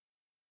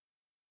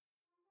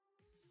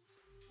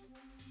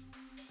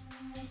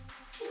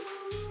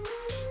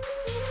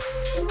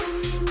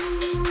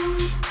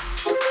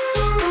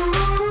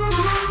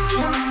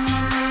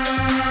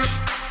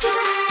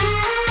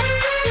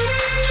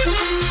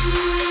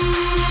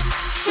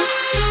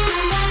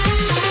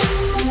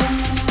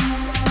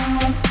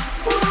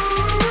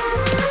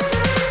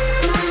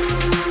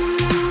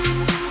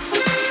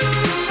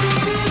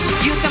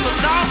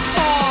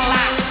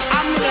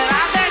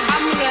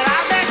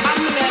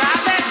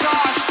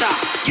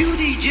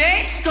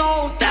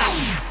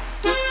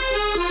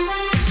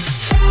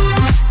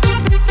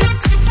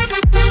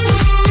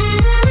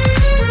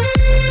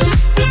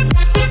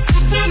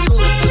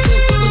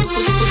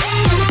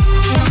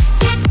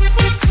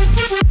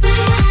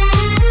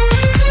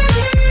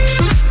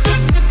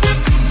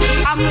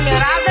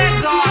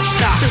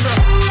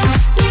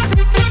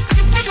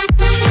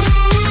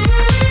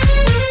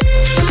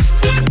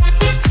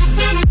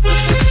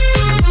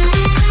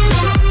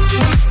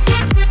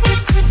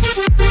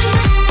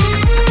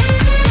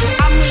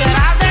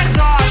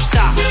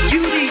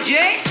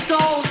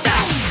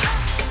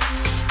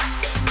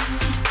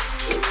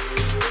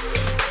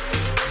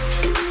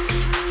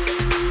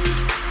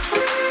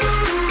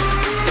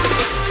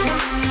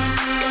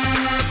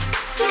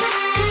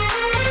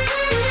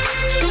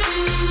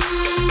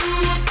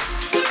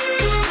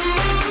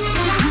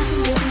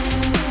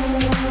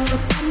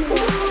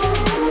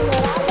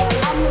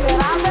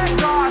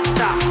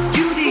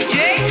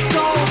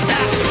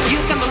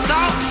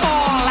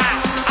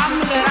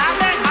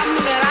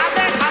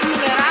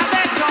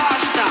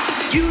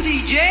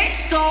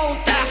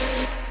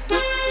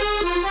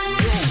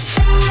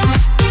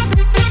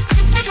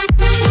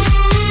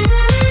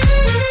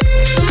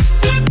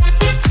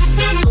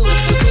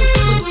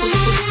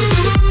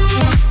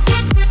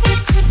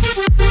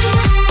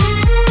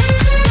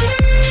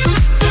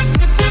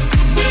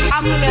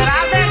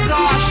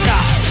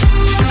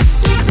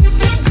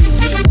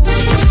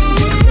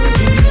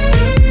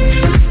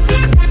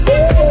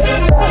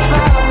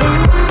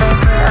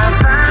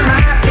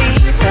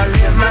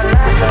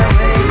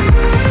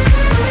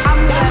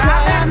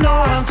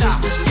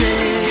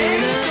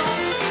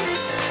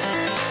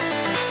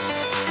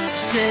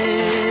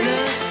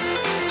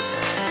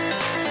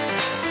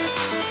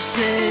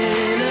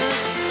sinner.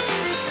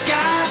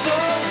 God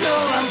won't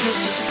know I'm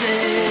just a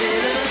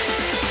sinner.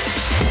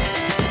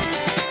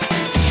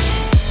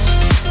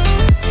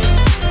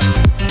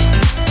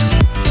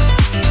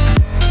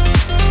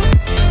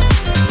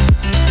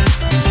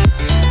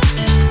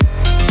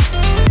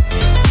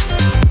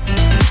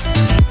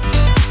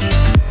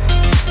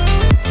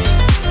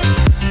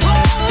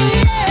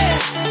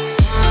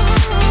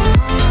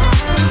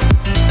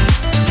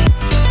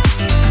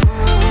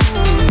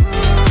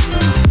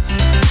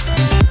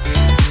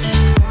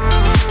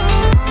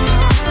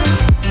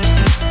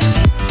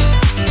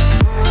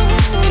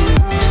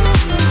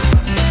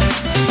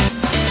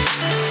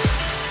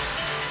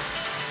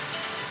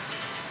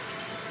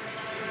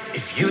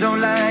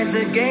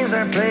 Games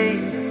I play,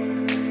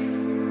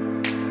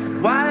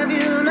 then why have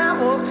you not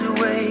walked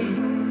away?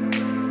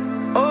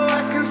 Oh,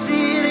 I can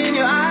see it in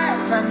your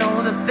eyes. I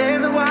know that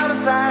there's a wilder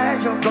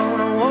side you're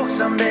gonna walk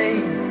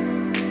someday.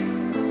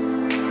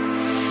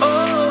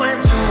 Oh,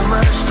 and too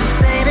much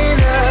just ain't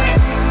enough.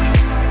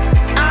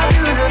 I'll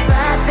do the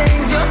bad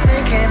things you're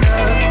thinking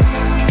of.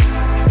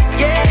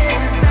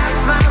 Yes,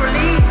 that's my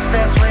release.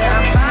 That's where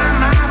I find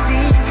my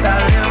peace. I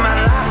live my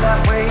life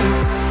that way.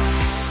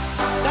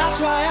 That's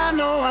why I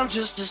know I'm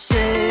just a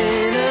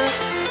sinner.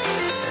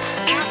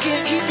 I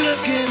can't keep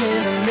looking in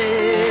the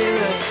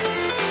mirror.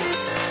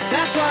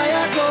 That's why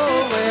I go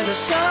where the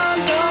sun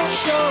don't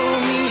show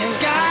me, and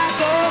God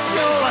won't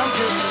know I'm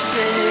just a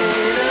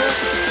sinner.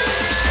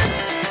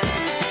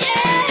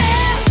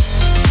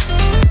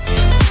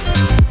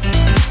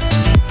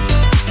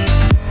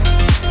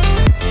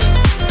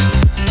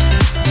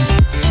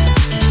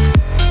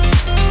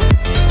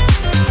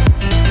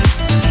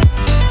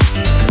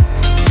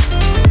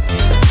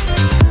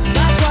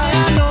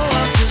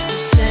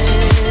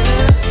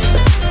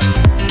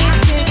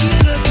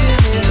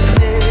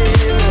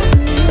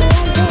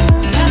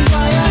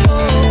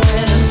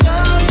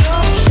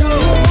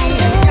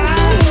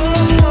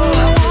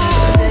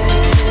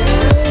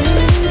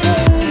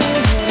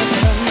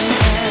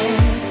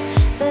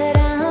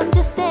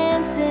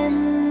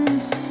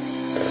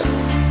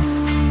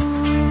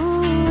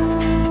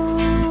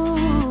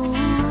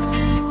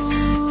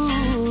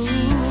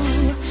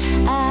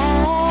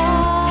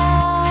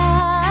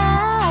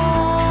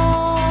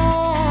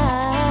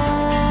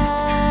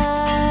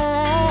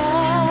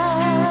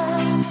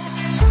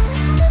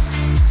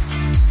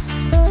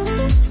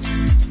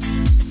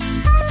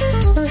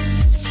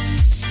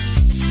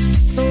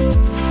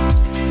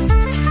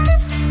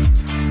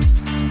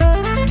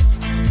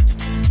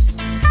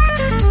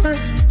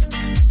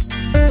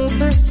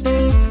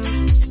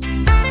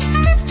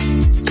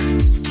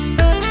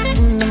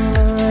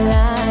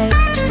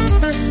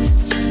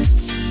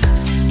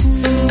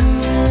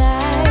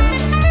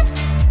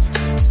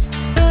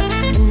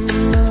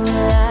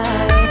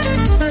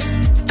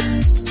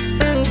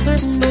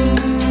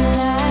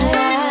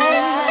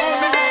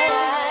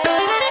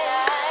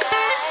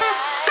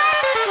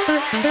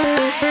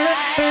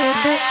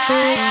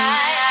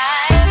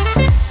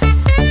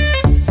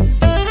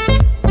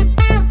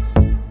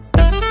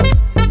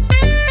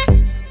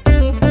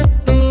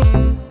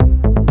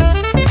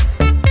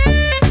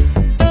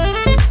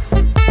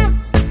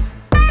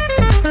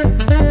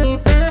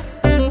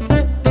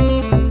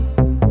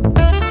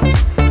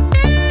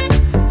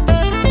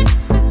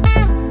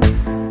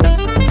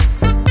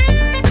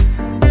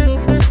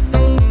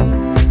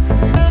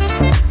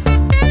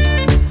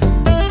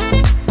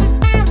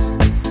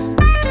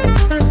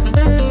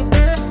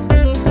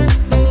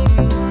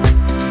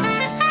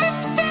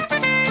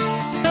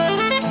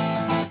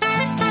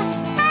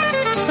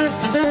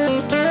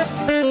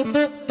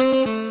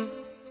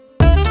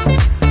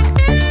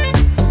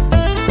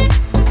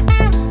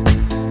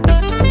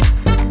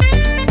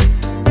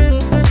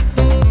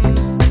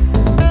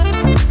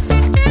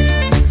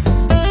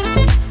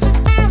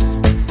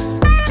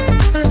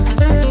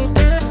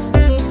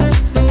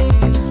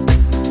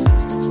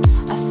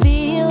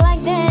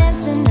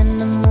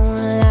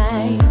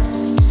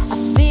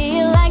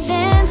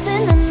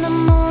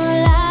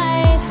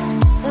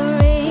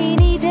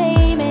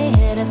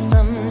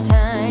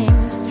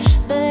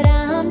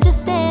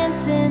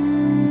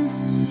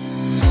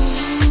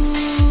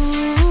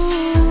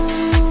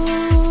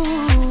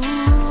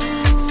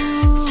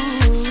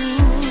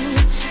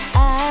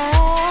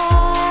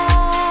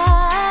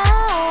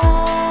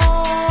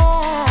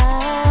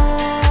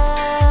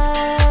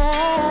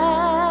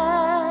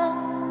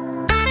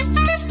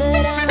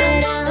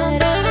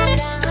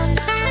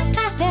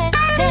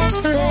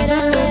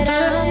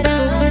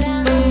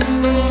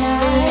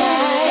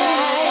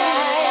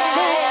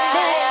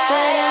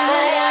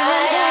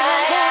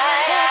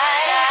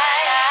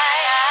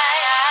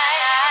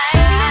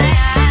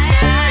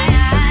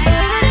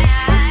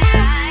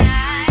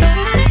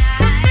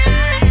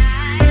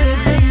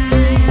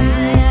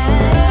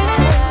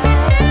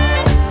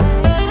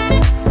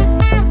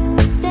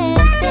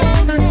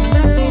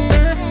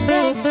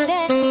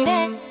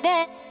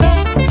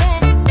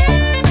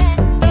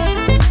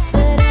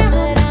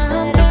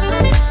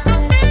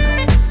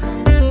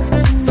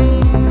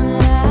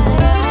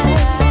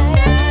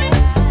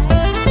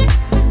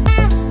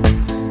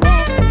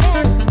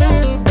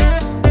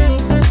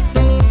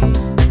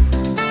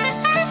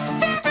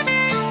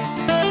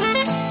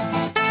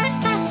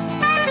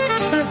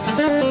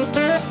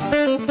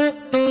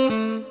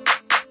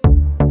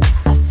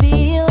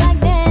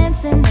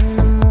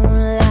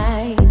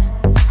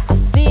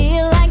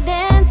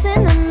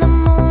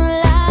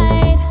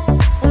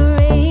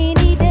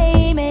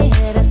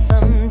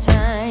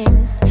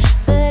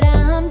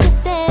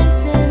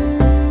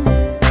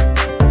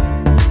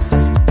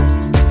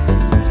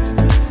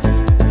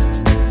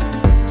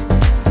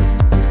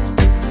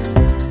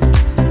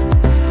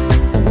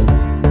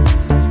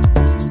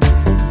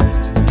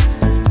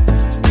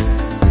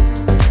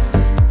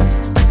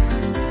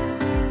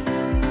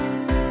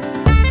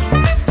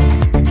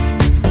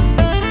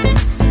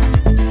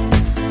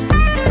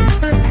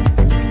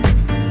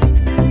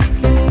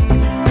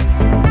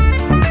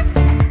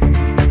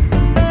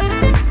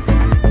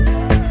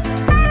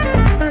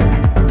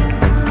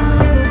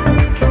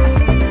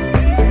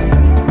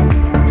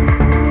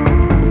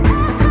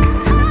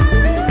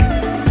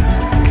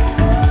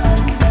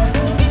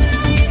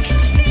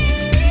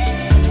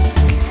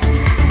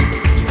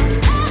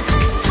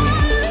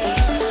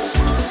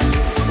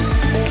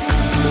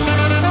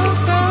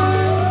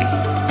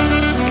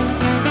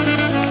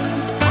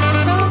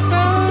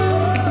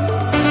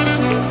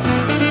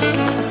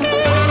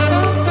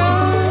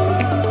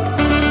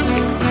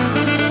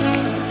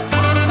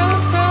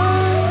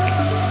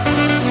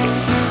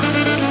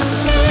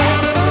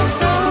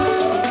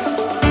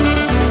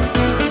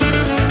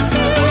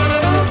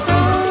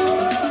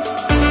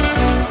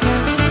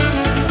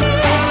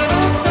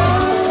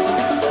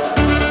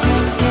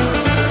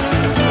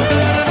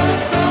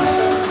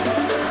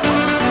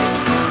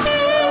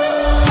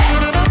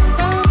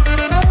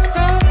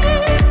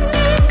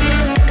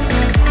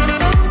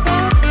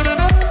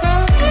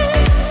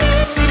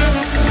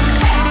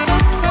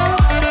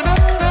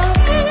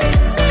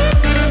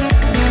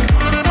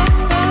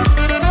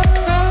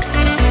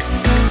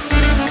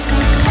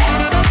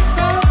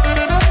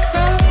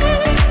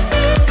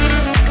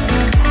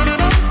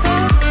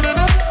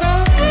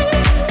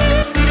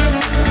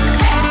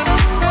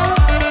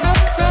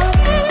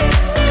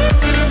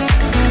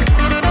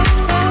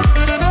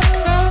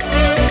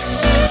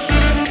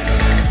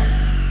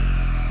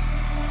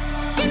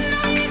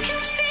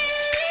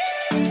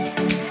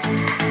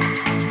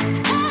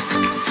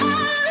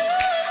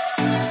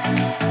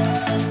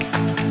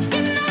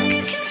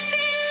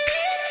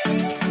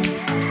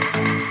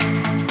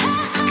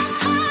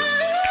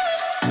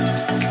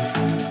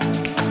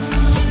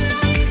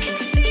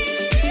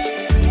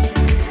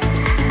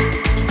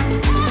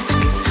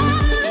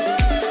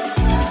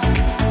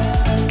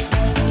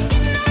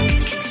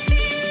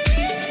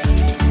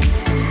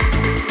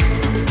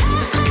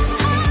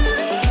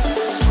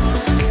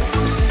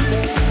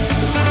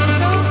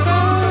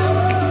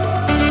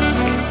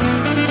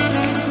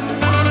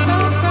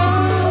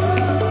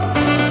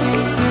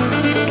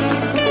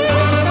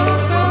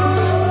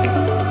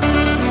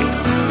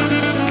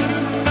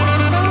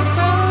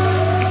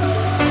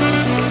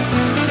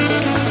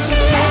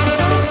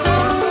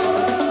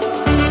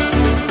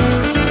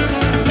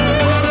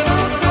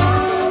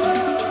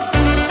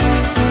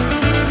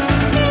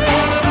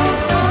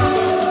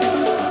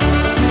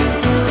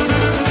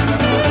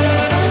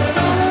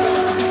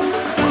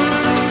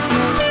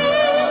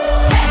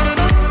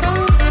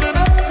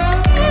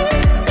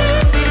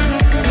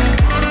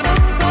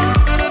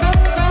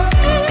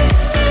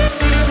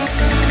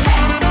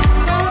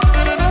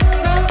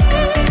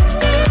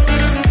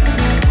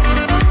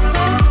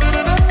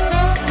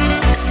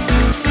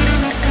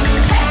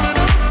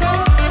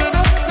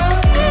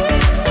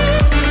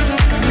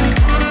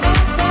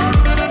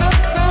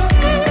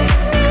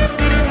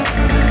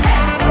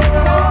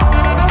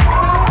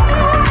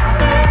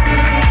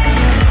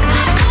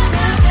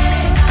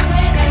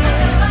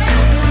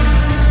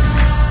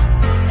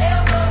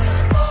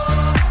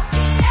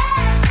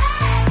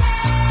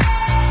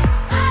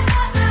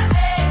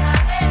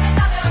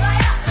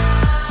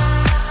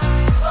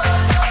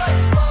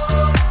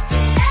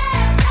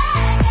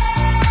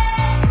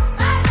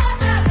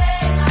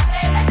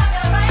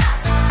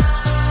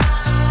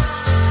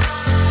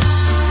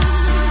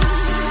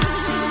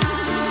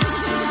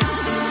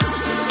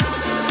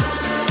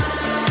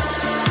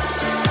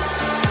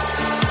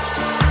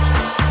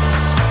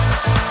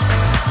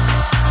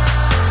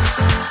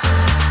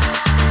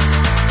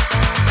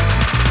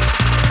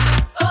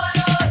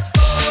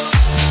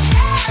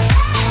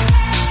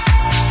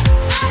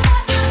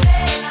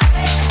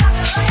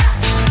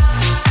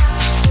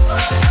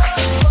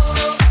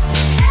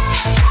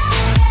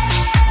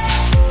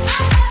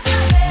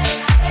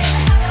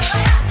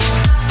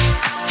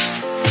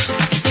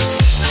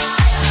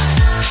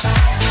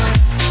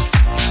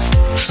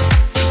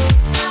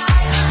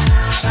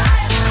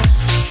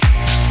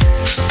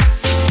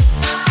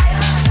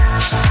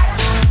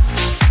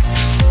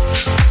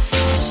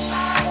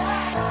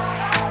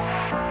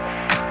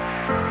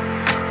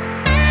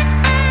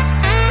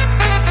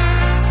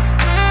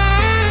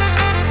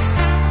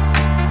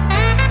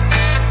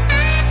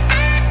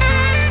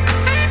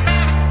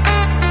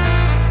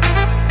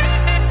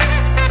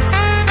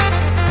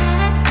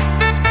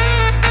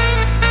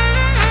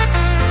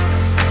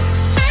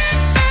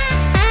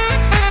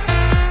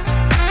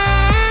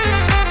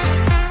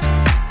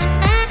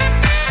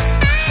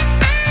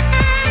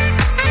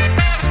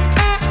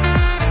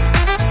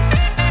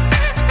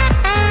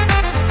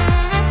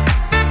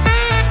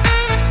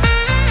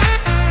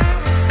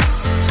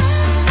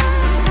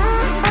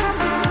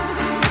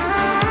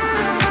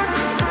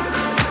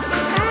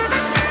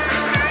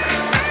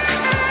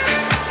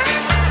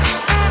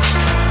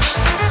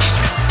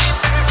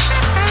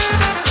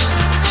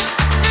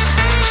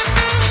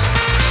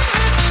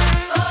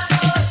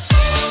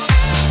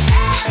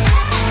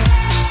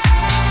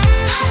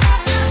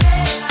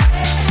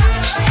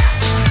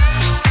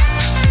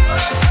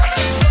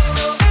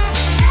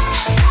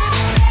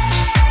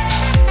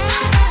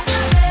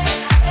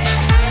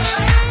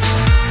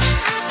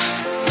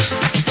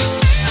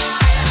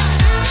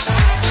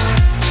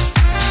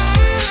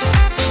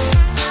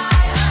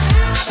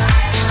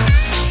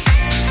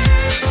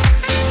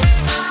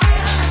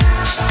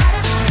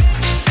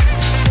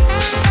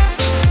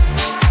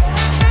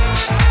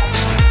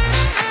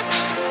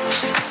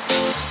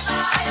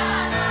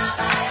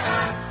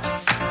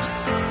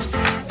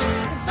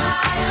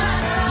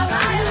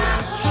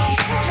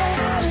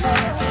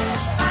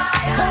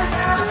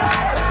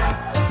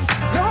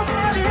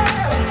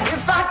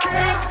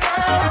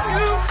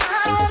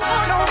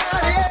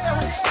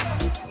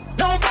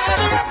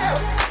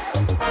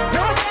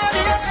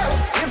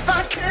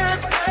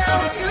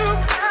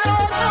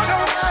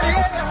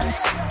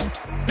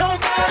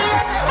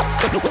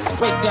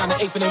 Break down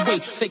the eighth and then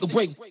wait, take a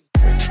break.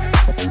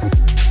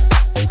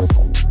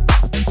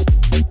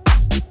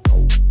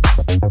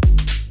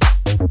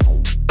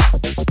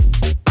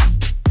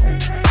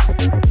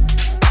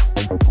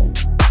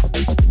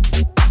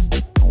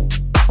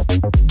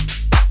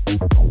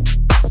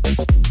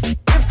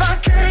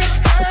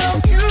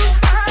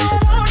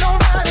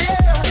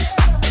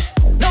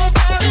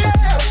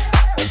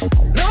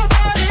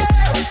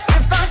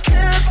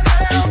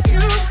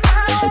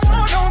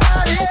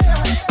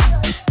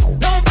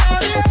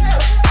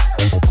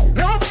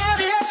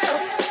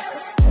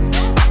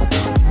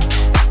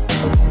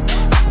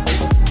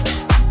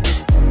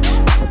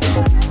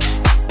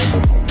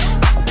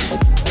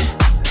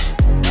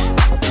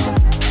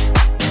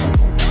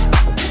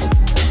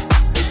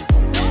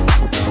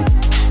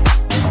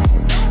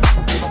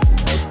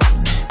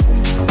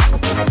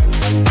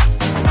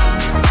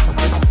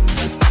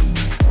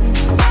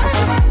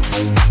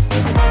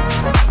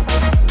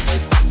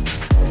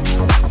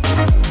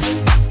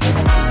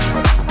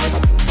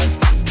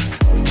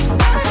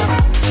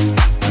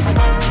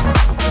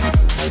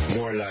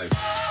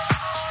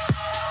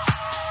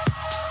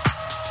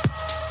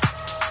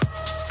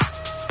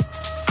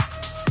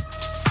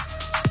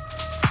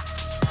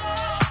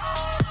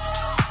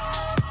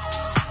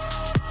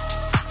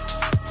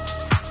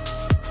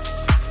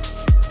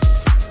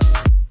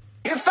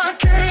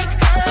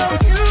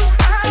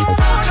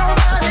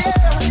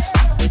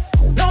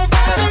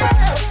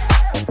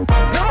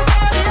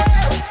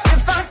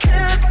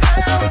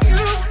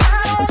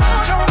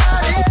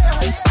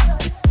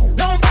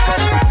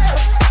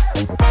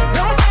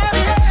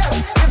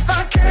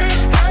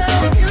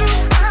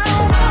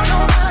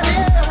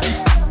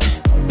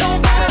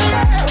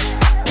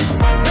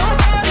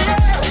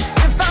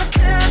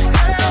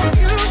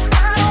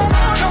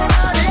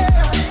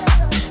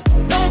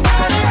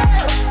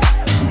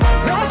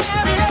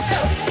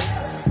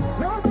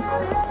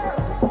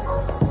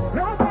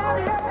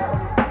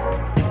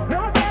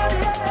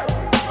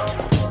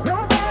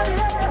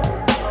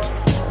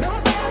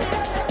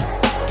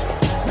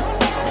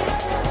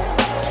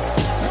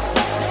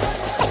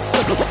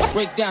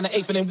 Break down the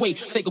eighth and then wait,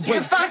 take a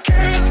break. If I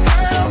can't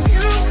help you,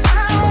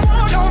 I don't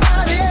want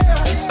nobody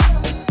else.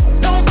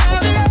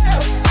 Nobody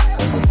else.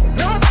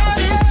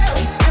 Nobody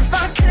else. If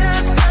I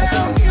can't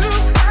help you,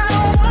 I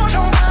don't want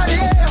nobody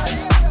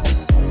else.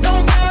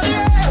 Nobody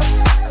else.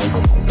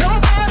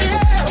 Nobody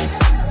else.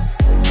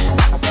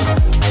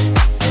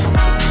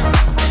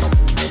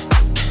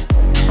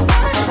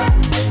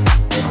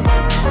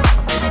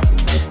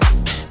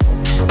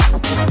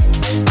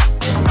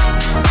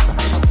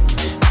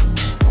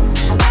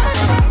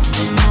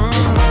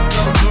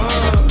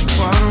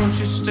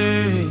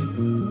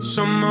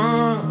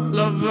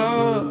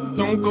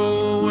 Don't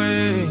go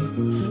away.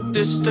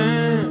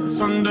 Distant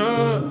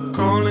thunder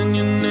calling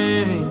your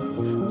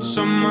name.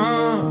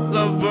 Summer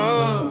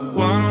lover,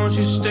 why don't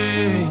you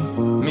stay?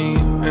 Me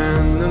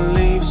and the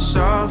leaves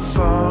are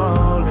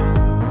falling.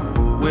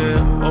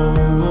 We're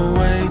over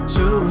way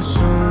too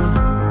soon.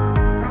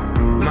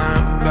 My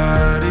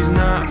body's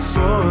not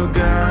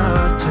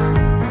forgotten.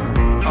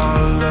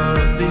 All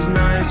of these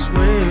nights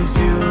with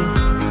you.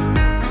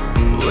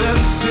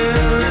 We're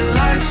feeling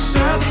like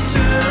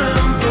September.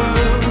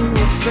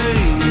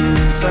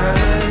 Fading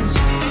fast.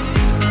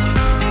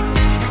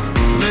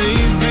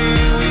 Maybe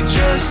we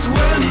just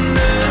were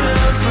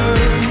never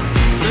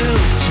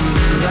built to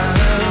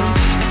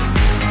last.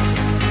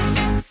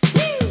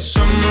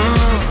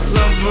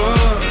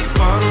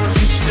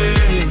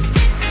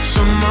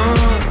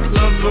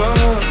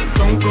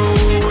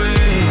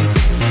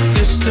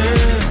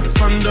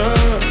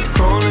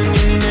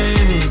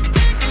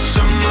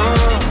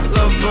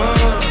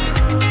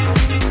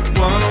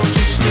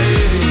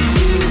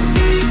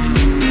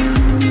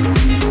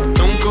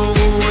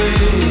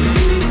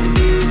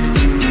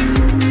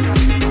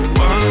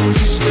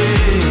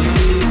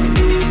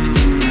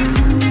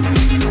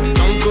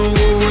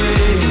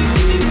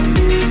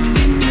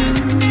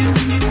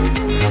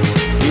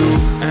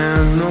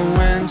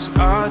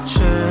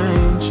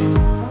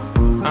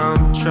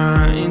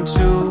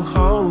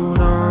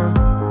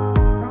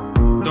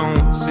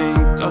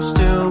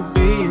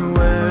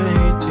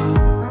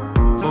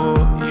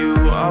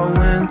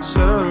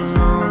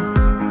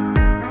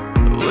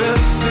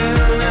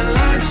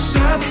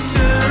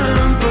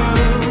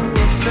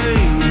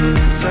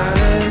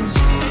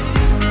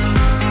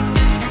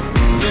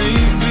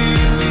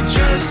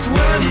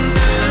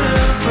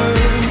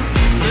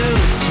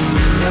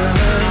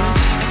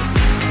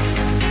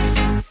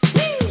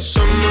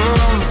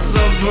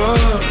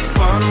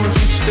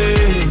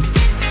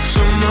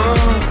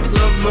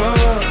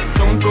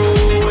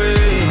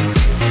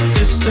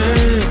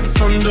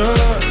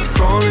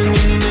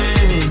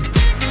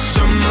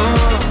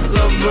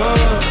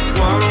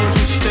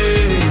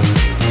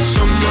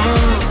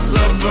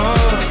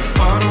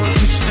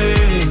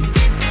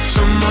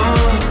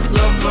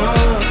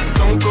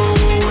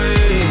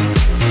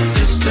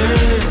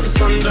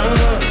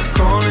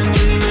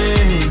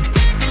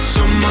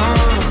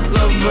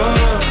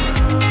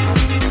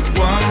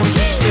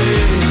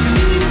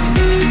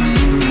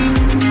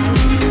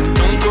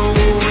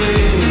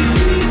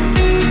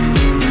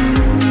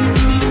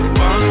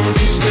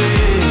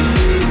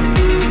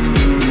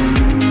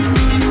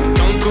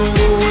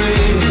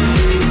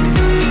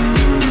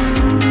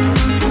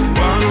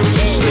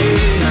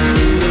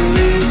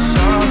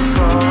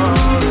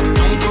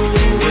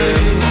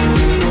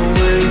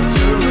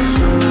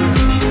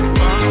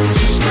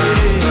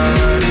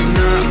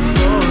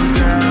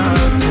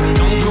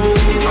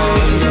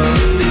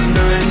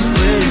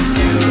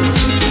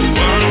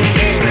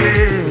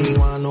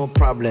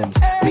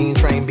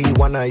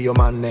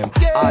 your man them.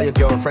 All your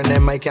girlfriend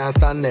them, I can't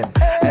stand them.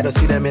 I don't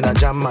see them in a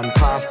jam and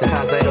pass them.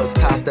 Cause I just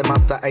toss them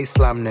after I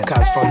slam them.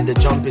 Cause from the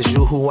jump is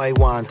you who I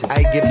wanted.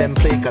 I give them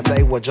play cause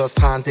I was just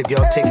haunted.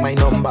 Girl, take my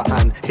number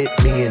and hit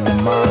me in the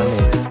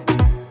morning.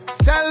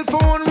 Cell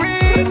phone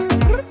ring,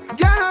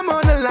 girl, I'm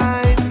on the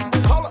line.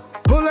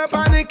 Pull up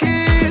on the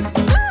kids,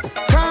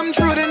 come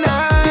through the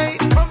night.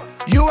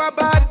 You a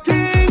bad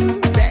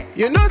thing,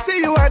 you know see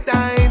you a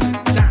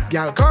dime.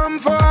 Girl, come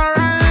for a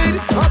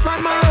ride, up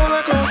on my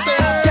roller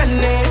coaster.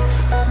 Jennie,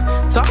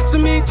 talk to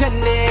me,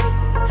 Jennie.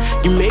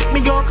 You make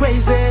me go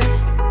crazy.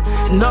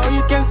 And all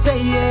you can say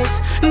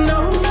is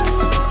no,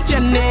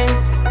 Jennie.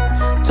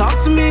 Talk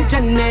to me,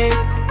 Jennie.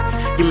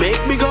 You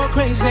make me go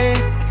crazy.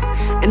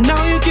 And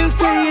all you can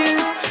say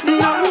is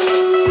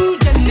no,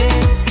 Jennie.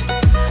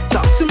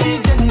 Talk to me,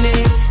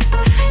 Jennie.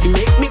 You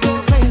make me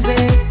go crazy.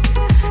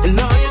 And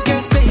all you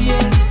can say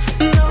is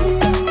no,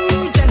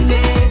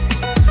 Jennie.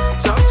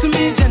 Talk to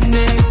me,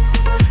 Jennie.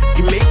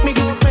 You make me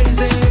go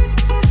crazy.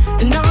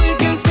 And all you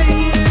can say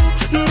is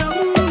no,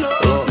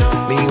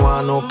 no. Me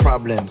want no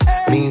problems.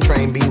 Me try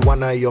and be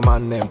one of your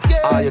man them.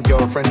 All your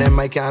girlfriend them,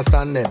 I can't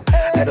stand them.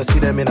 I don't see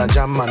them in a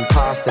jam and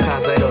pass them.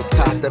 Cause I just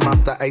toss them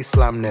after I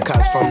slam them.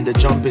 Cause from the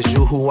jump is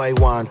you who I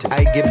wanted.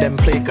 I give them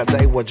play cause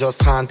I was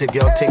just haunted.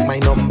 Girl, take my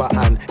number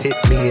and hit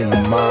me in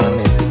the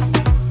morning.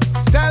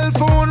 Cell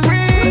phone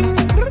ring,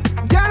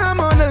 girl, I'm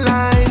on the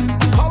line.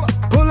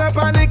 Pull up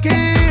on the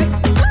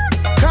kids,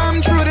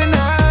 come through the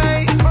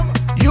night.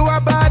 You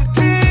a bad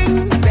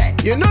thing,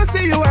 you know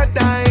see you a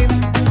dime.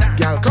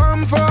 Girl,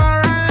 come for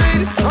a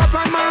ride, up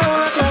on my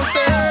roller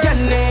coaster.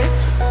 Jennie,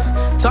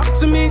 talk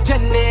to me,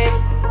 Jennie.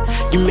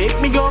 You make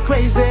me go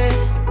crazy.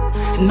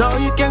 And all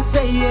you can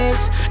say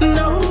is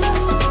no,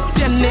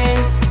 Jennie.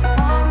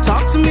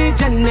 Talk to me,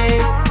 Jennie.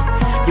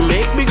 You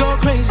make me go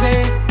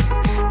crazy.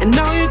 And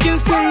all you can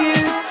say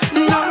is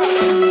no,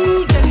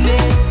 Jennie.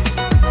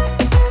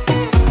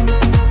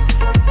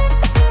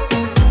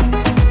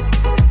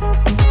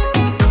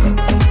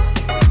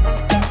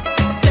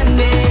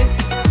 Jennie,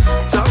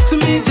 talk to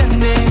me,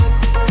 Jennie.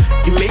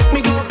 You make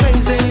me go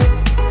crazy.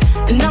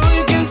 And all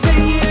you can say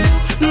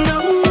is no,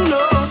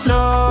 no,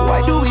 no.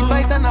 Why do we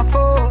fight on our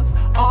foes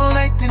all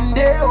night and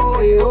day? Oh,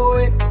 eh, oh,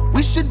 eh.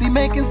 We should be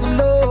making some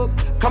love.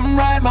 Come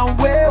ride my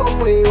way,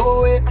 oh, eh,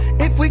 oh, eh.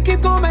 If we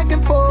keep going back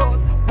and forth,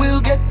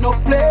 we'll get no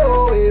play,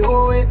 oh, eh,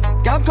 oh, eh.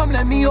 Y'all come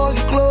let me hold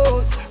you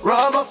close,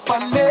 rub up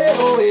on me,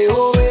 oh, eh,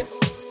 oh, eh.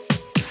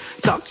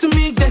 Talk to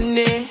me,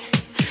 Jennie.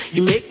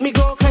 You make me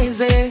go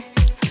crazy.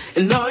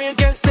 And all you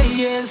can say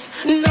is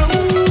no,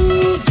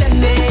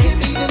 Jennie.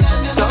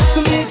 Talk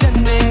to me,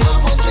 Jennie.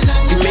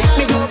 You make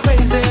me go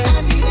crazy.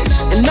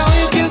 And all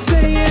you can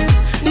say is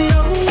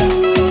no,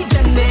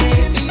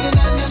 Jennie.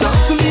 Talk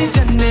to me,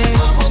 Jennie.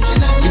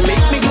 You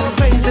make me go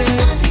crazy.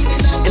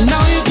 And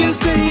all you can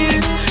say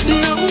is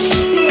no.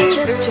 You're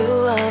just two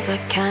of a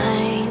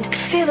kind.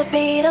 Feel the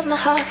beat of my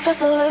heart,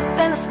 first a look,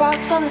 then the spark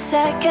from the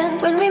second.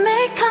 When we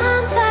make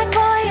contact,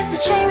 boy, it's the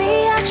chain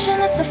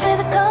reaction. It's the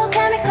physical,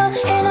 chemical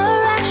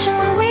interaction.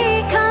 When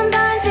we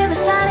combine, feel the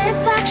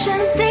satisfaction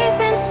deep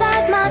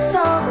inside my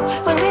soul.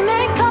 When we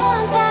make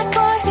contact,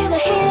 boy, feel the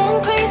heat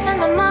increase and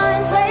my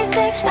mind's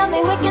racing. Got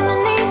me weak in the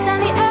knees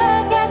and the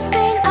air gets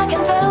thin. I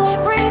can barely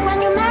breathe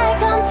when you make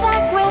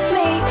contact with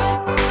me.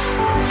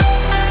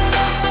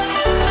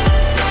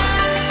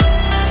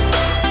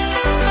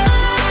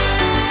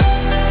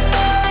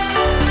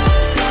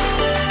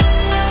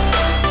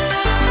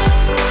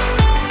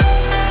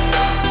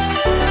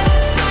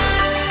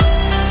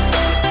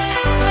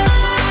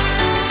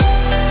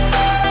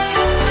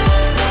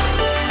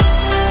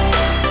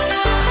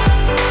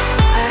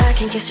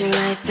 Kiss you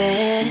right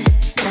there,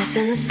 nice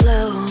and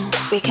slow.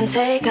 We can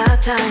take our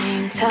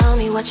time. Tell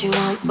me what you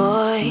want,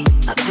 boy.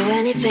 I'll do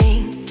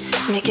anything,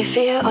 make you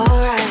feel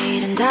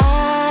alright. And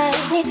I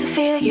need to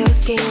feel your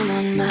skin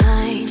on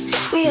mine.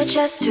 We are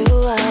just two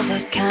of a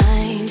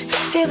kind.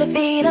 Feel the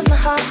beat of my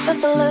heart,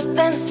 first a look,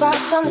 then a spark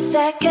from the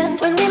second.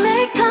 When we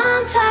make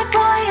contact,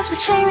 boy, it's the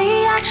chain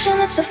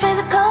reaction. It's the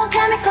physical,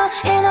 chemical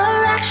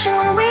interaction.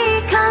 When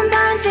we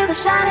combine, feel the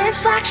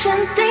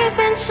satisfaction deep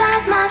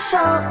inside my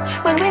soul.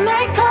 When we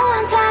make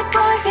contact,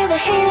 boy, feel the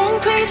heat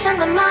increase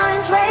and the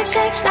mind's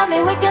racing. Got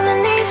me weak in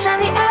the knees and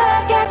the air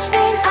gets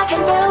thin. I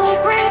can barely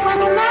breathe when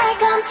you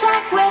make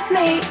contact with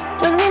me.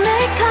 When we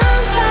make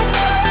contact.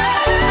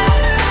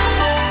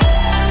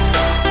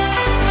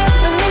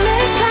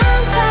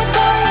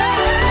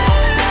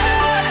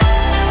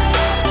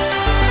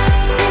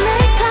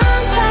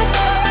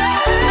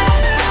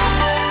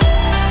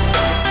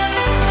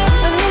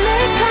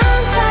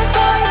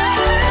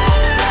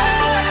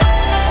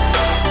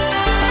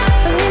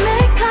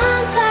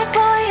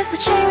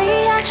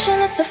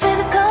 It's the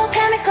physical,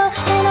 chemical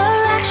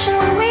interaction.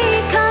 When we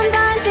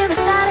combine, feel the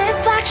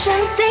satisfaction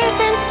deep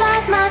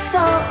inside my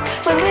soul.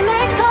 When we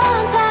make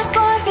contact,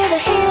 boy, feel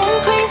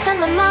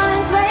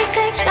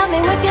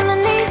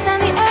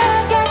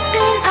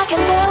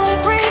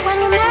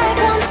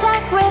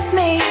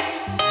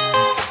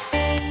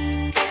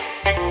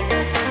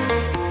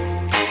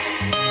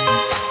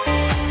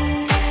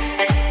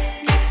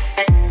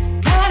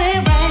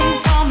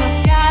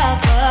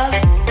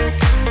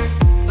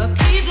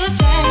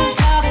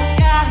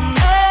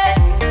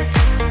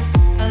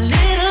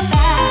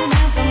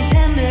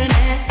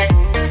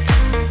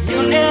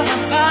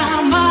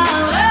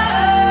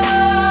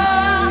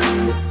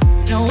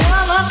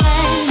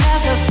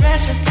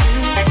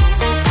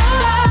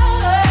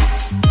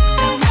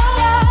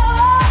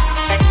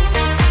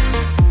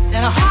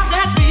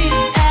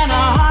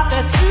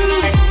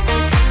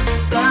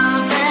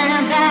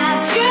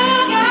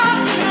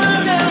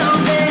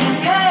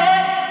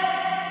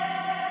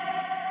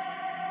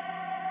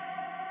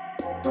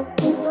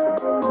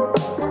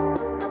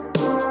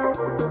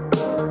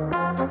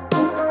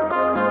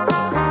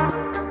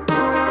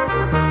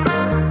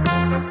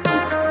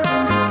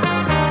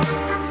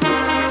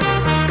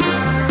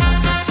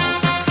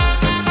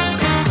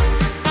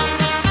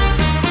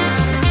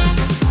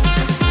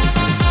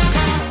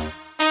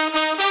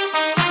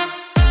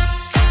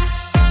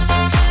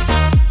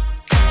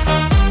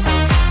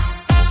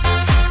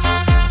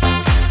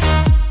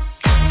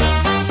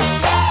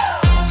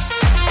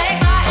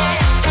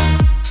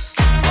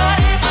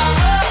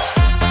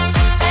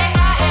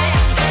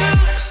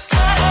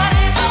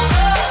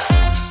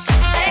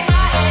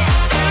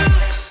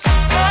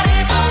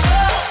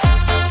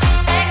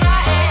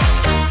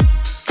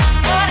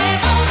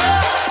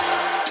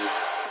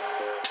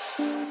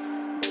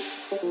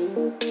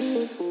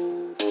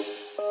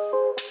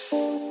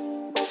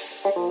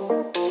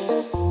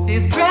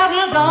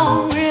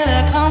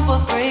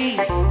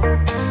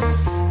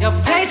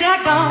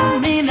words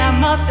don't mean that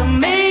much to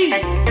me.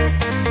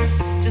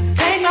 Just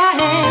take my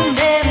hand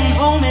and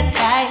hold me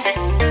tight.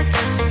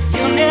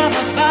 You'll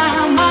never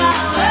find my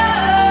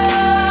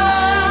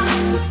love.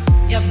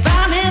 You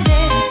buy me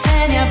this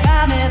and you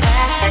buy me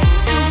that.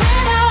 So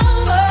bend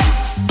over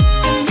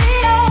and be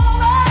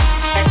over.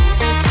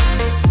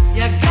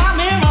 You got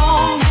me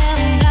wrong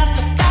and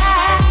that's a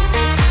fact.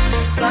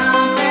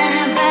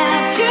 Something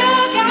that you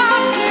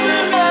got to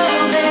know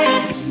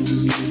is,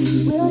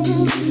 will you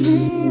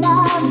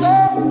realize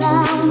that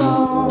I'm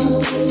wrong?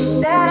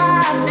 That I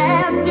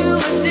dance to a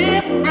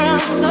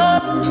different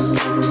love.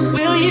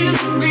 Will you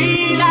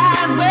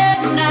realize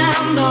when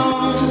I'm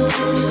gone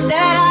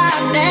that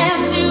I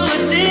dance to a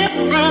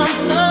different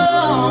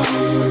song?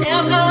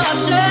 It's a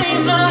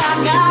shame that I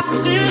got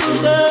to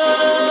go.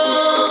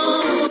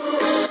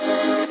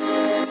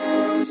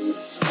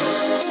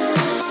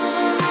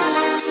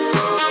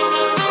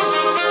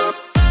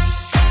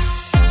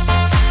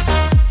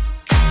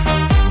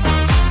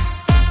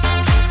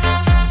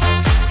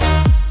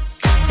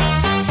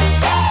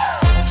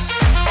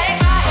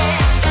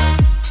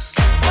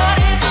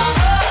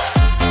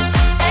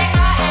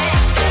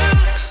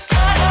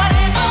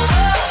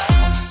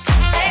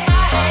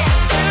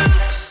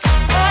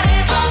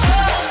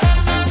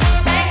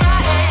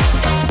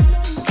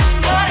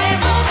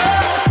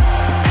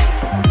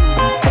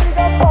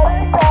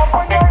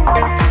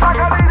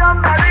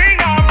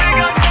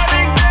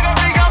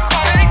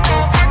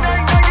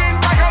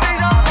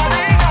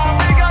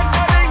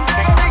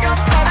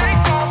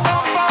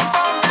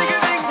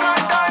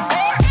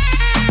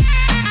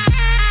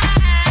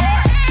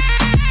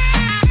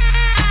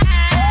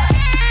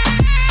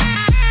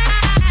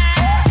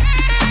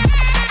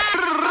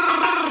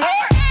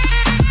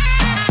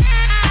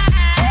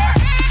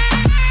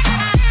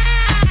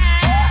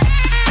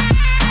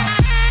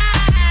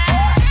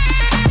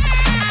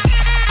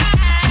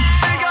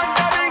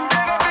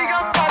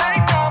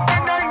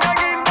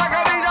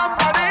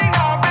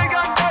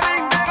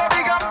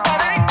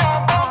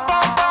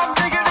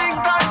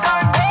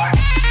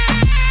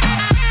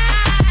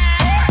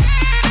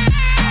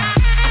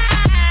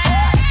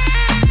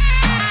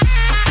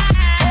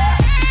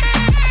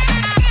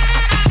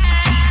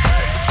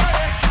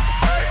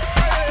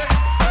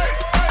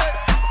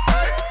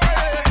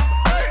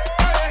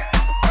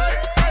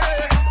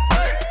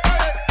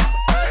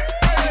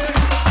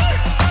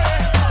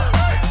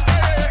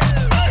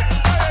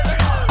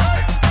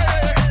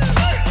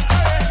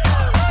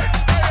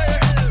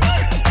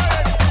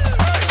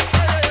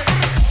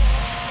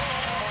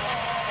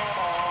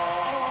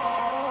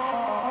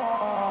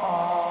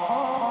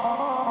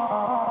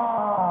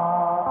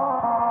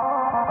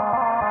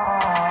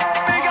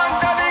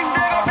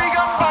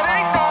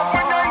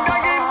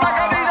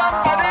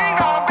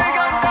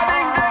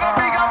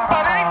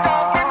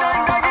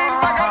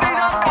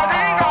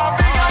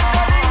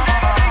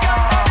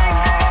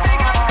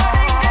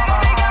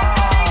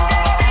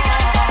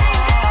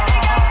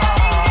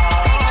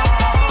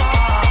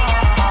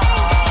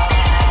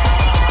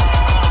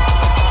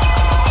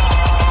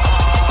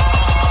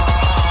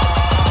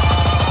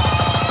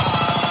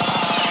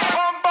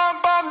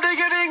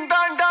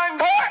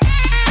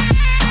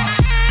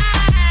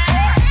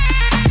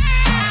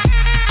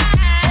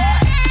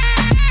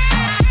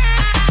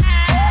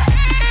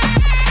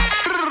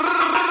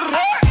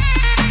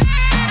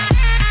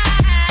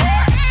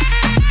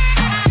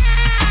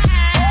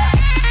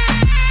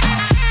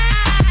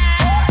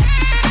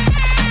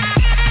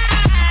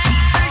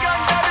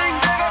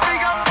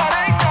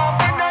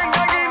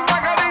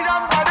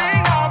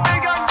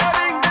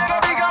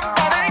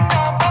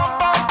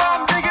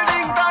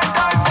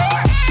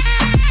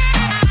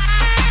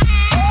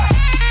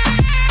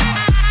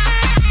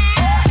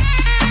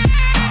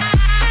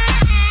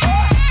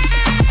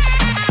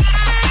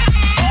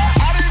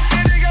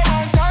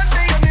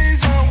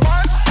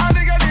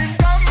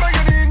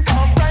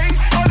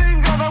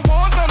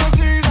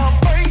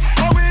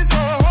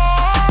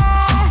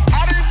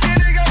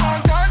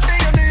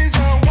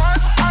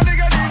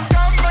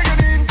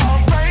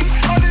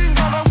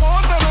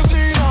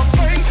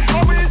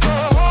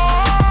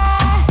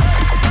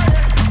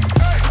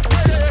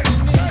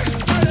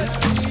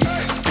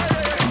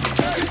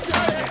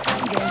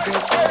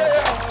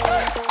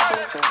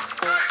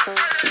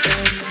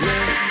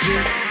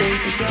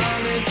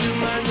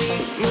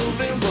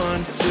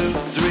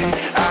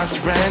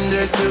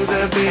 surrender to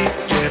the beat.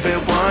 Give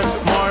it one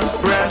more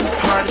breath.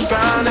 Heart is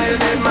pounding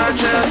in my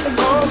chest.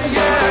 Oh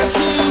yes,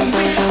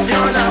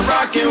 you're not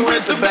rocking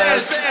with the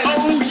best.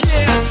 Oh yes.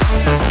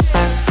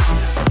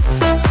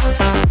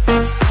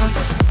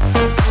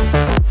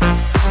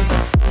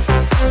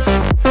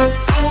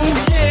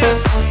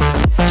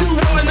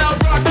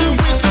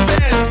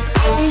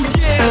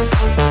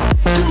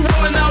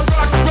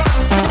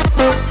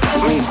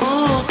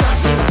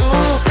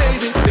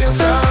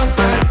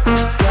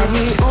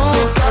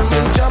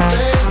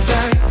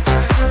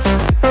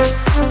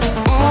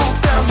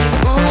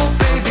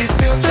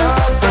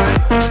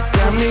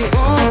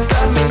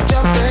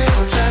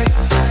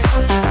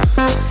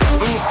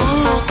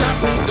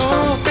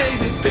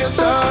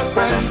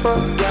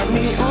 got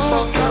me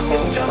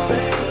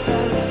jumping.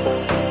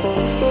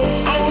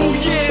 Oh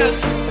yes,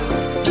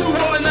 you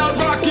are now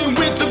rocking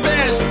with the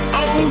best.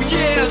 Oh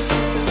yes,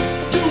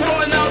 you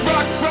are now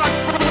rock.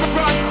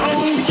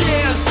 Oh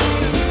yes,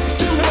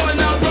 you are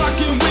now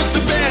rocking with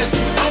the best.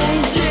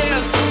 Oh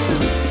yes,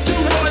 you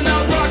are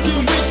now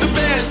rocking with the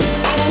best.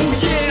 Oh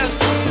yes,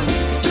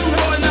 you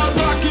are now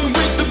rocking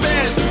with the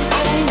best.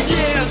 Oh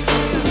yes,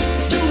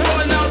 you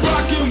are now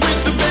rocking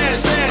with the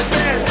best.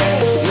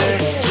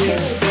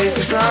 Bass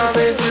is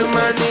drumming to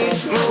my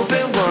knees,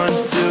 moving 1,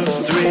 2,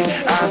 3.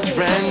 I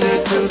surrender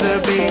to the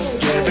beat.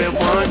 Give it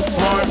one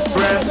more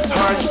breath.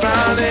 Heart's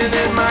pounding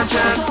in my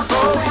chest.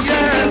 Oh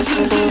yes,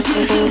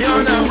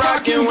 you're now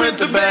rocking with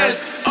the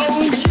best.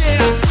 Oh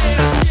yes.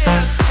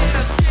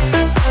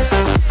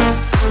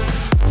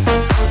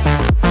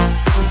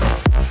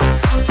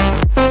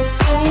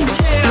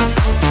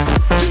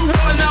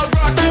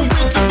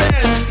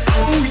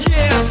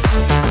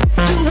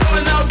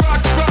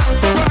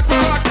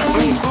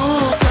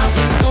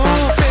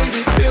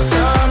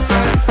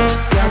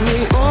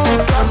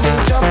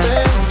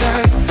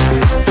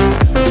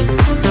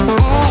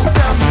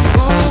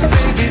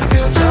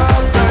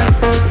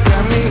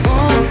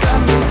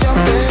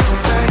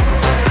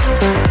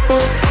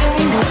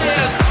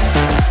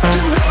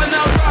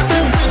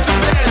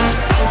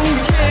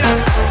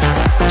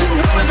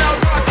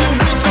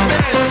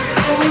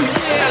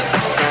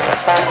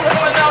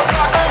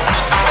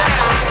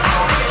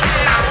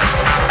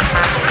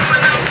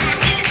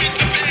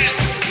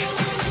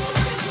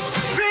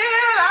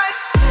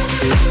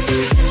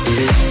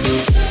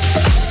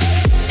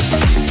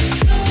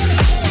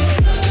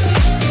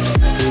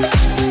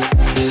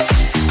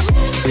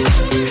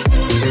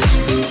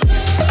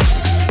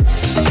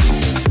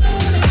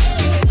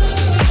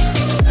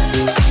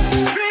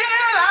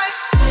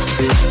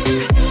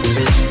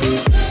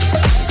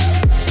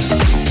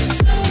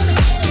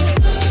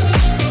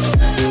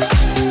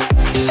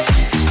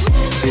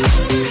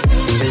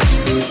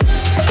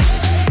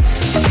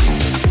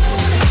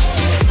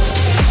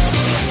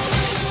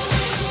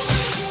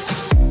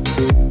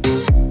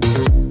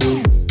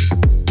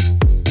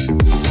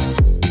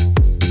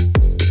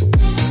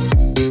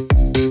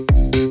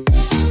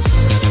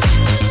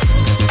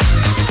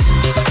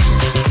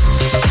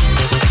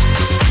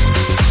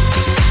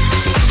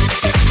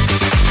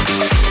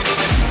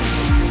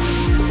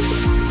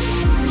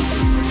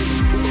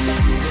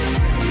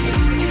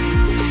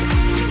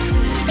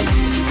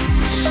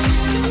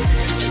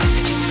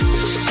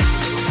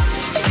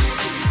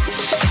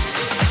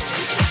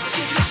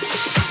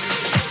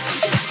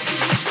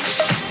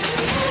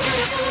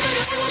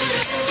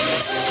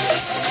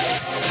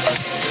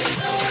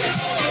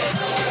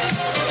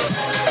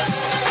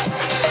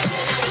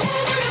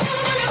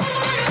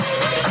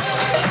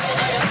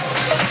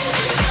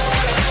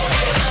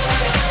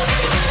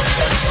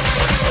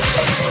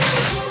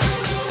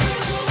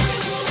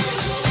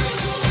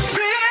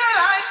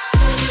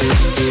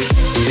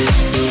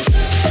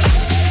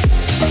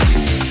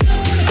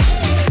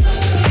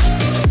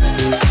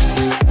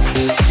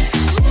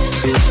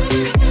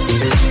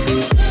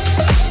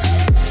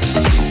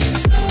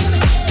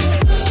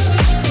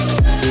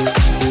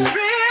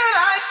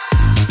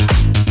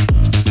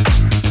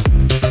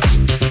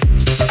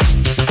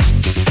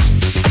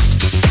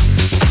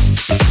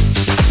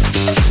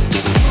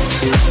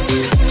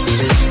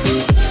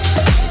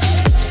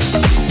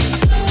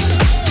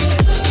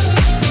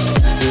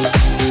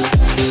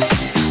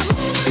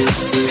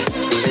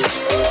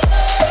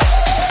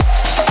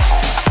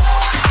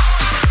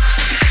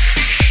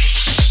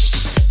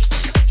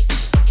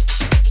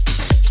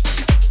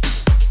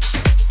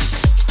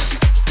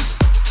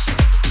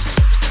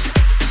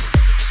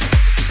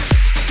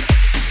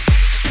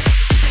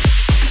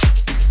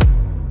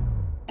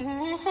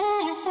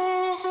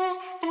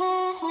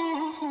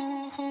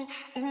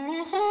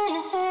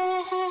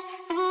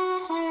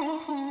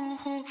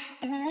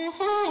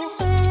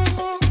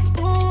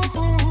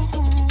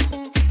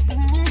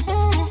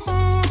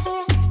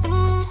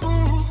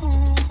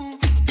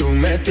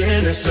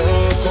 tienes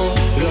loco,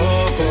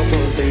 loco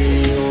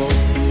contigo.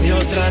 Yo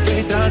trato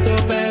y trato,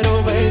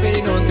 pero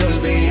baby no te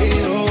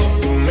olvido.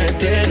 Tú me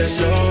tienes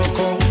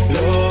loco,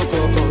 loco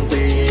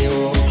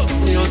contigo.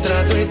 Yo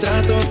trato y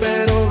trato,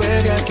 pero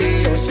baby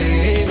aquí yo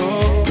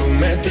sigo. Tú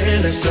me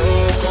tienes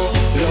loco,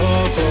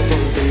 loco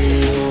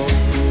contigo.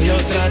 Yo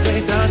trato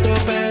y trato,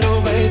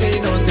 pero baby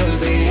no te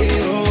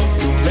olvido.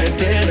 Tú me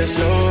tienes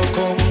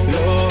loco,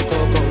 loco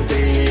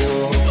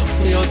contigo.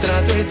 Yo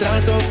trato y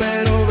trato,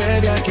 pero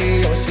baby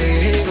aquí yo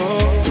sigo.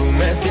 Tú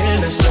me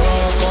tienes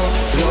loco,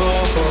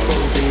 loco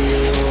contigo.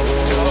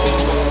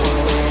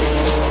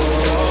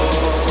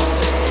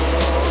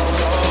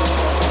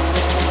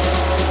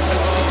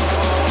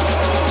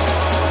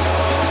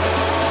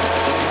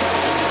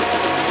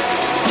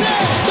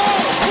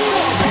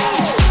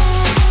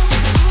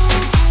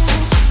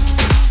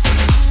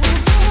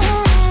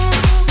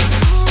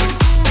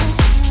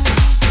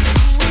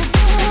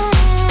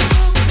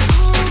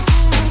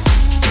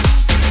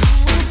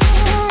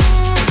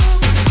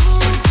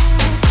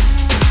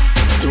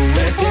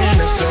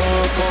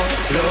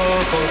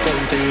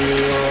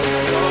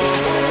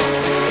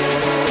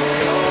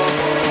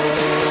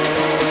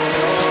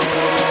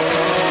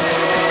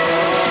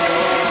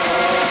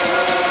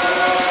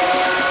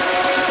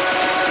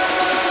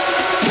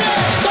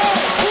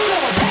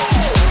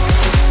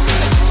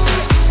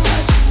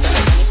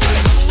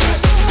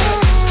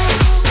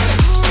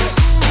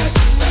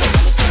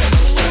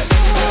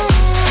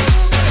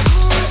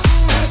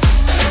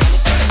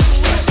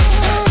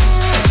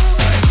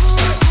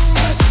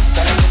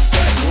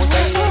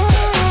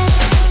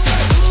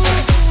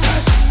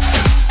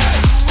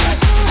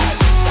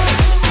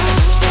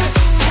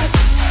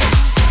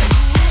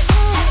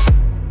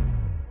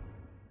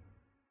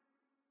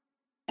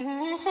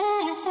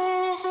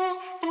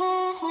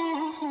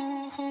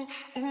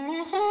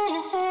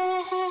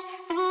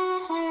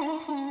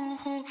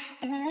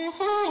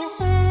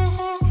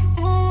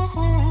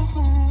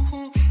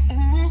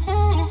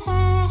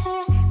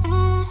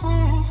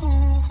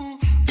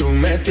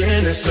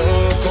 tienes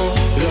loco,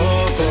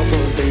 loco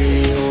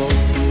contigo.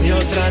 Yo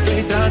trato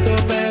y trato,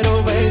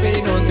 pero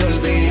baby no te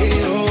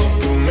olvido.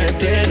 Tú me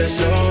tienes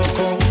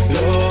loco,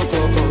 loco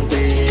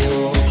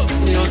contigo.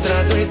 Yo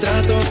trato y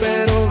trato,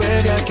 pero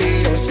baby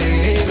aquí yo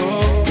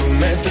sigo. Tú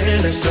me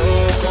tienes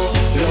loco,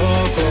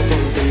 loco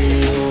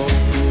contigo.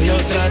 Yo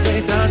trato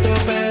y trato,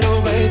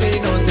 pero baby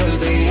no te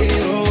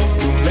olvido.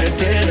 Tú me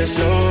tienes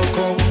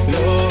loco,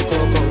 loco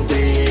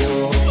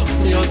contigo.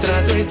 Yo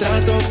trato y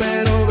trato,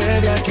 pero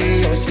baby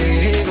aquí yo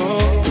sigo.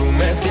 Tú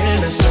me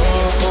tienes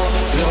loco,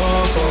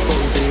 loco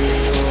contigo.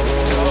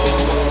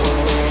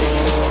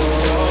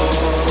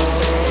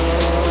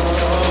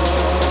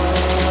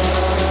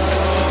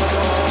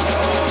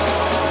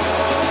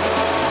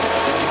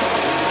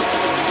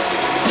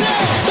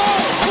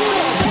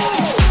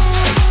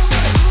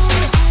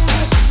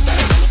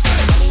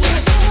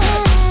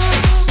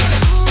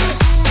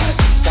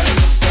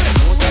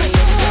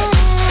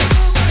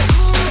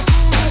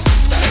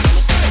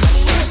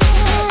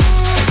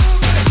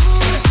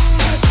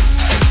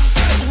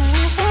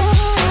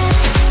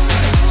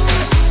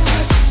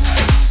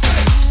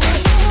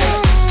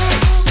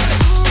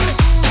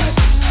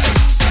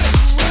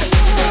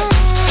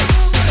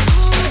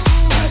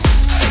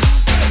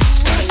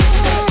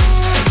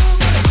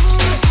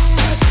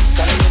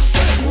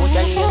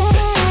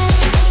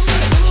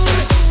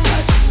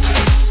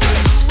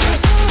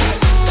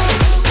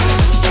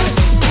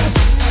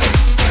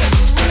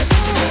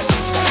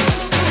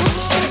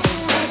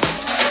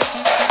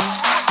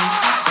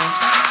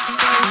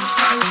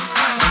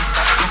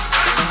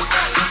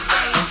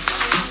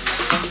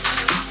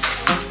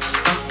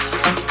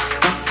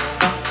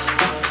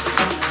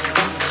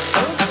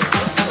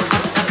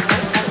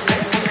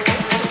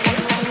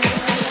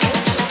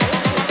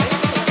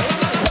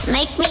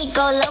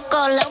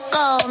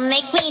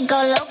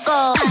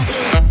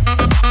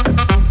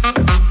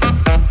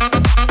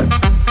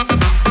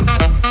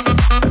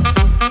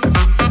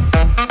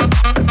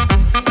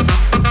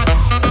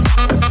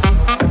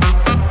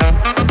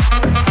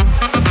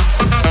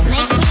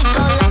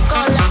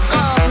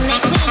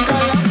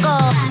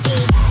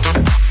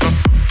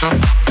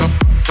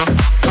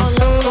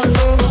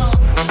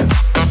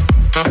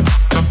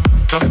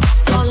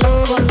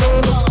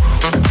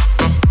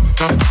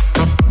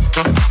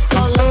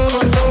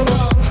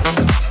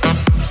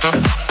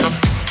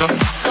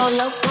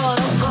 Loco.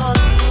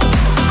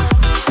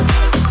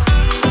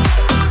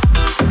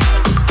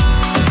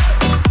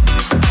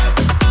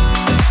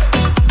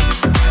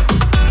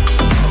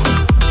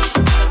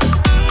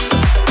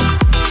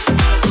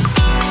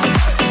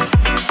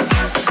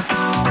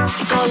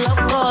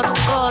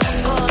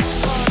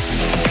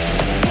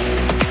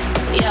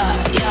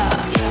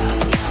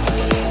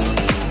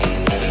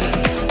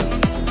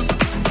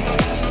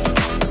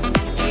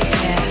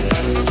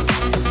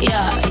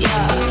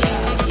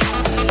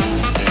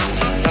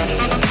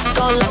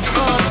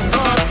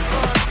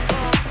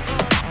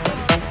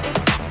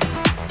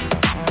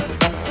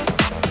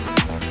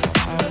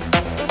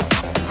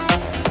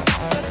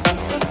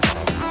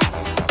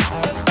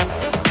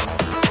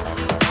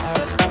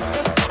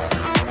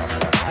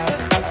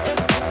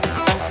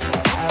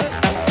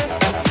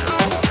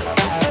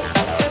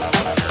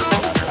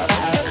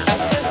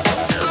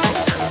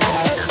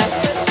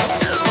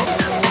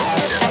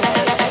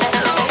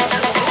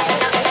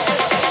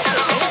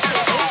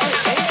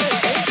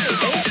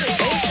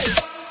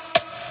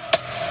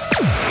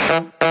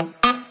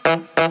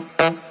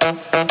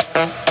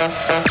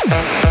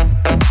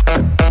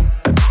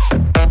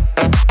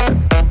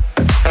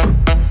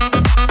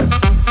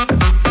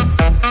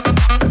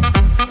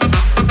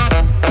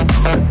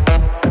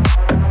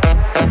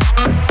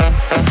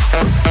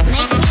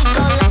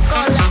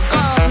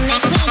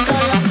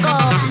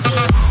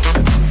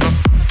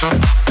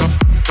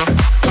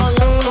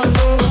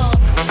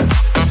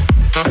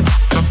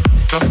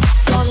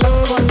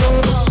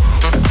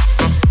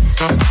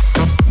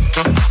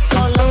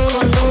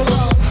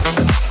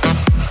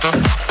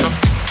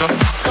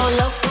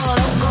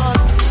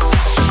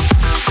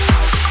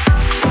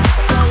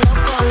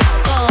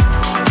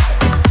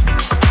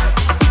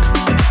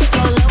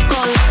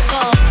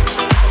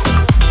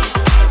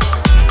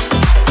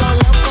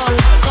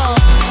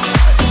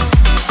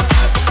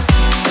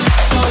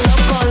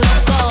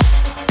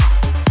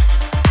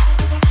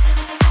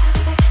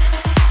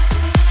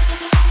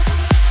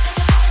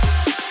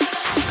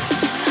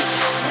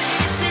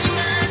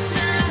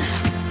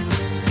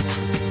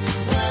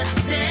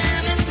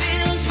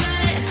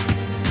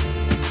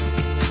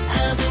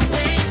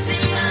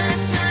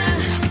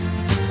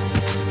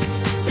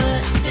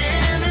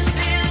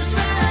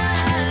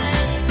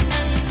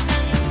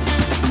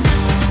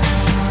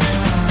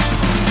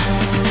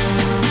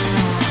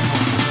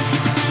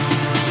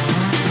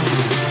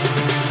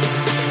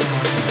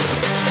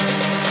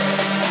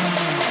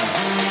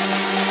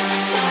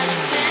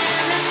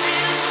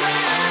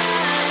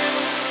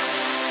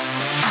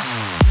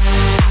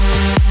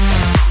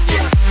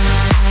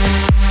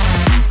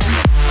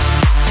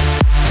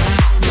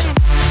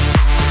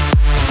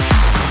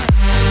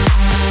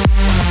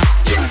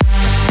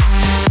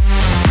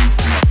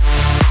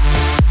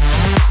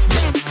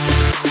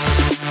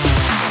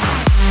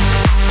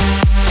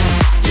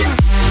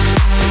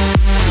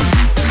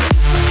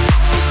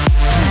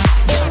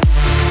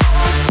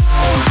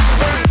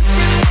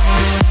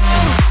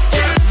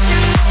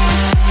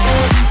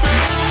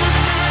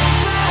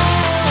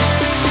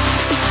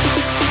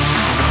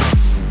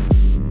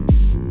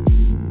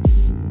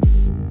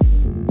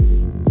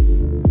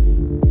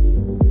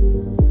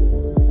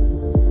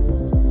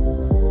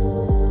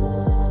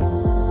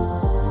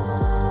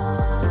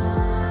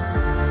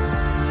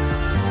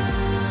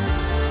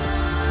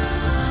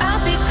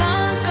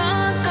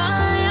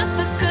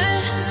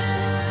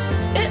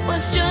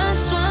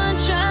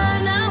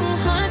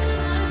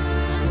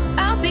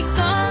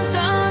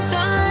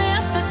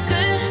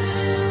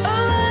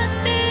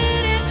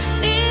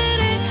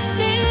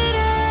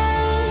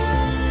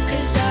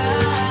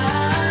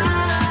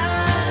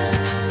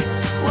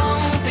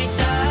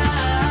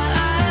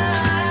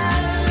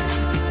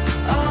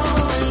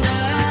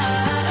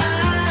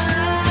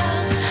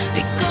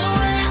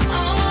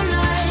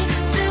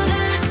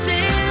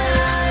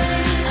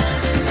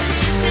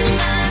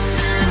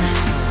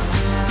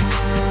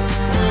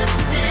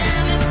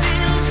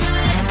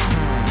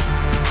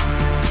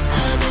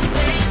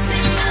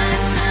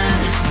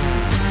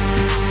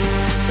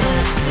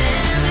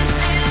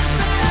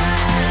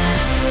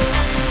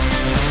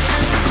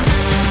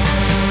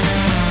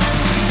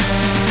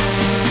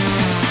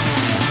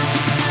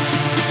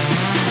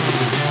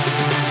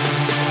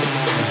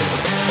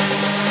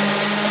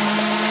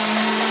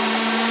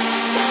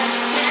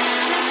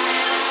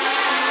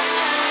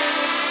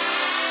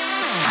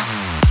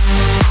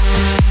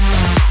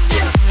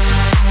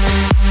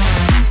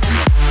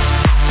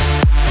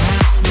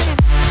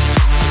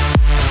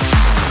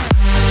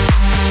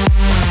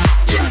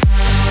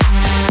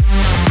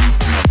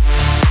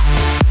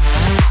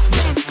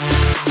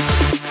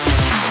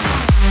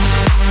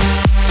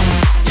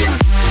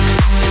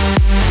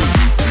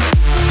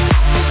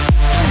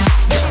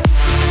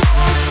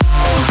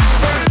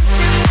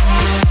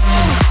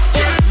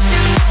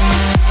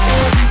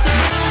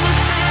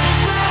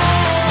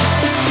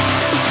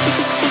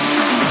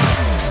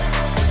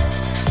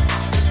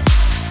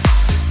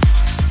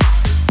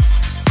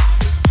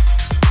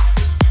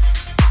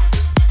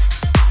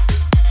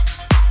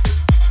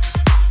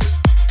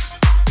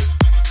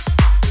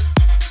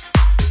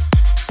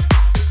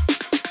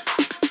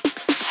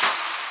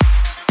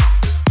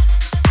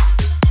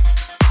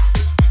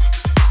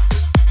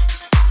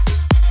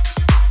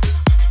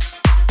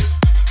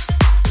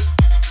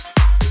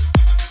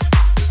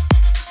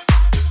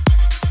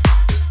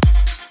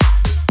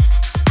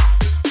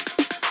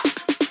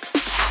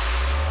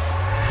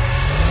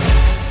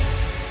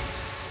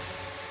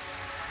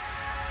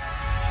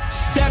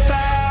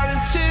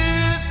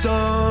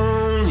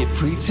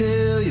 pray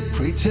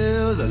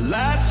till the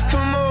lights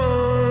come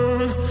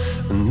on,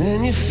 and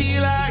then you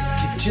feel like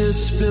you've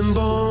just been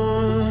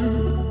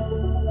born.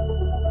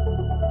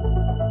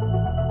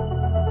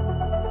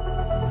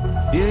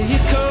 Yeah, you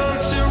come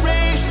to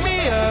raise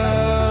me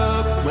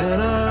up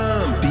when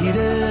I'm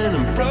beaten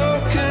and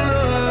broken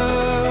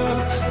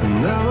up, and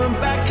now I'm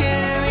back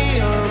in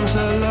the arms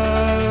of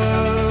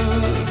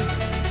love.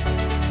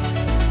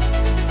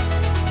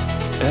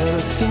 And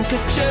I think I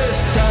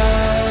just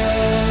died,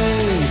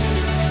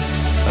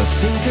 I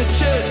think I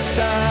just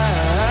died,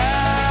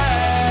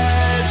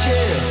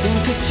 yeah, I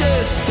think I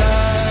just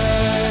died,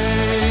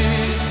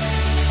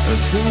 I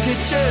think I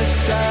just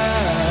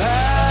died.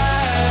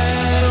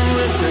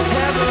 Went to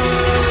heaven.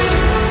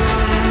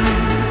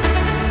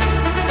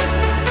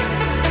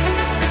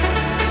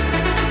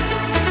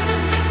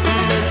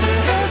 Went to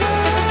heaven.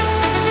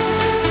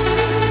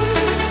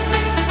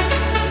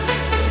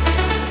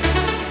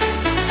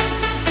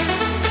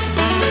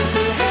 Went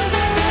to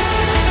heaven.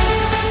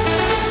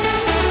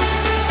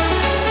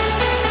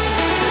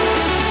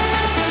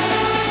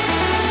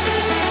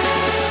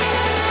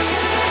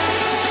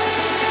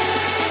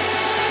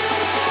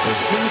 I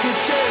think it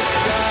just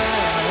died.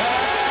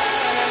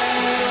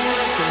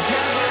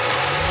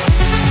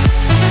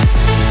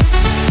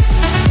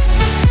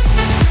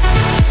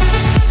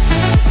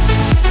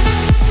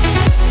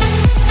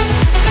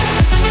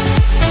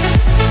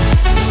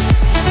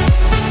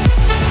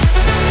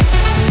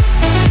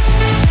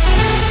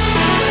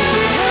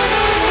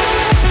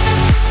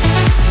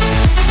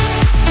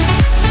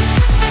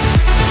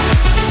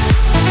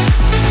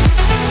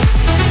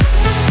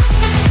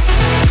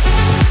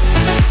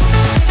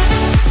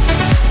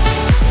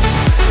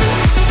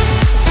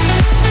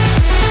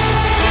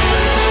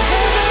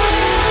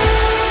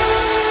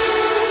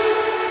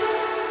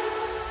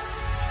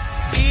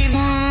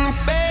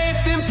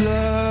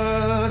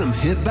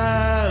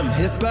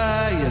 Hit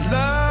by your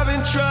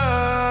loving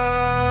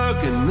truck,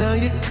 and now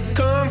you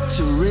come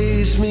to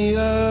raise me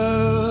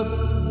up.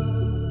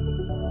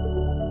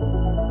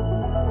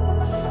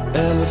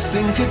 And I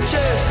think I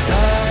just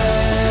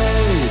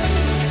died,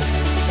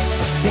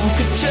 I think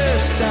I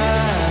just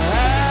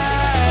died,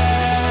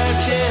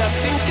 yeah, I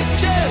think I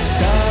just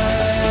died.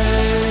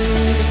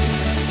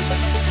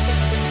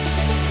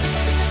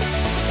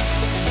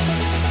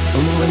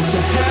 And I went to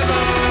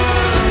heaven.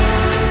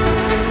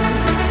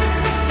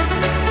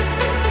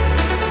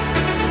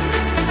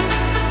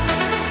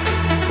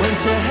 Went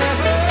to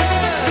heaven.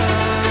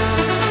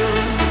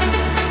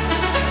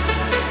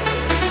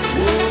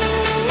 Whoa,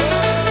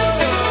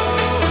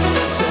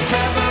 went to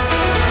heaven.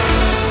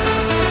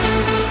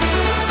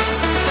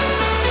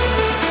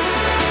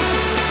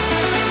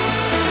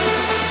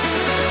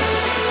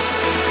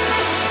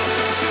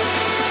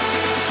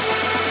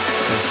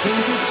 I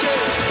think